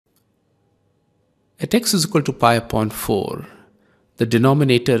At x is equal to pi upon 4, the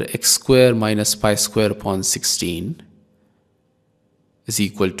denominator x square minus pi square upon 16 is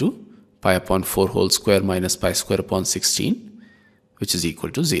equal to pi upon 4 whole square minus pi square upon 16, which is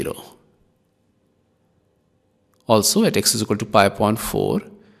equal to 0. Also, at x is equal to pi upon 4,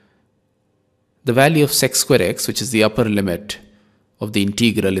 the value of sec square x, which is the upper limit of the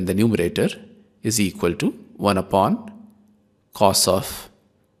integral in the numerator, is equal to 1 upon cos of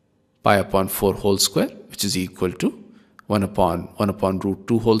pi upon 4 whole square, which is equal to 1 upon root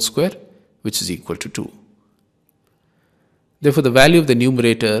 2 whole square, which is equal to 2. Therefore, the value of the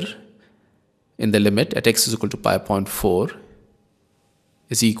numerator in the limit at x is equal to pi upon 4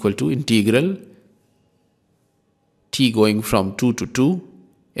 is equal to integral t going from 2 to 2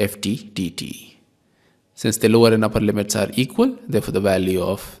 ft dt. Since the lower and upper limits are equal, therefore the value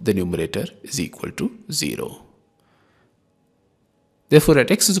of the numerator is equal to 0. Therefore,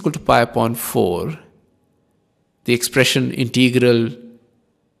 at x is equal to pi upon 4, the expression integral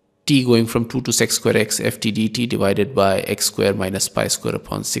t going from 2 to sec square x ft dt divided by x square minus pi square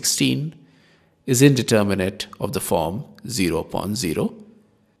upon 16 is indeterminate of the form 0 upon 0.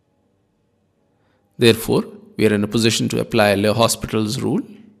 Therefore, we are in a position to apply L'Hospital's rule,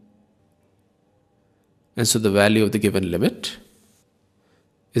 and so the value of the given limit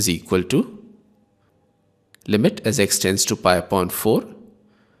is equal to limit as x tends to pi upon 4,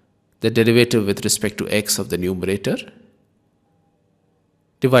 the derivative with respect to x of the numerator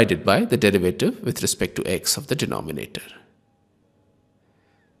divided by the derivative with respect to x of the denominator.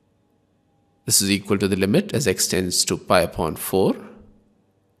 This is equal to the limit as x tends to pi upon 4.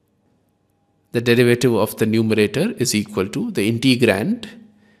 The derivative of the numerator is equal to the integrand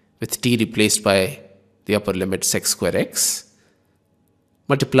with t replaced by the upper limit sec square x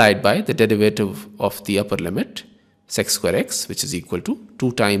multiplied by the derivative of the upper limit sec square x, which is equal to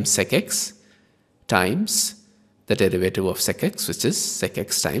 2 times sec x times the derivative of sec x, which is sec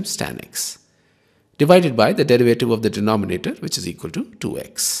x times tan x, divided by the derivative of the denominator, which is equal to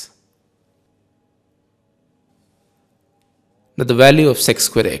 2x. Now the value of sec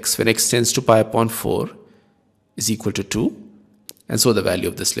square x when x tends to pi upon 4 is equal to 2, and so the value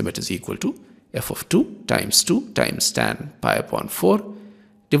of this limit is equal to f of 2 times tan pi upon 4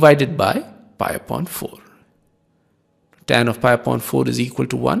 divided by pi upon 4. Tan of pi upon 4 is equal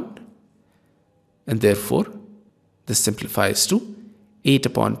to 1, and therefore this simplifies to 8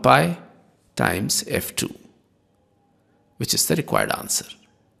 upon pi times f2, which is the required answer.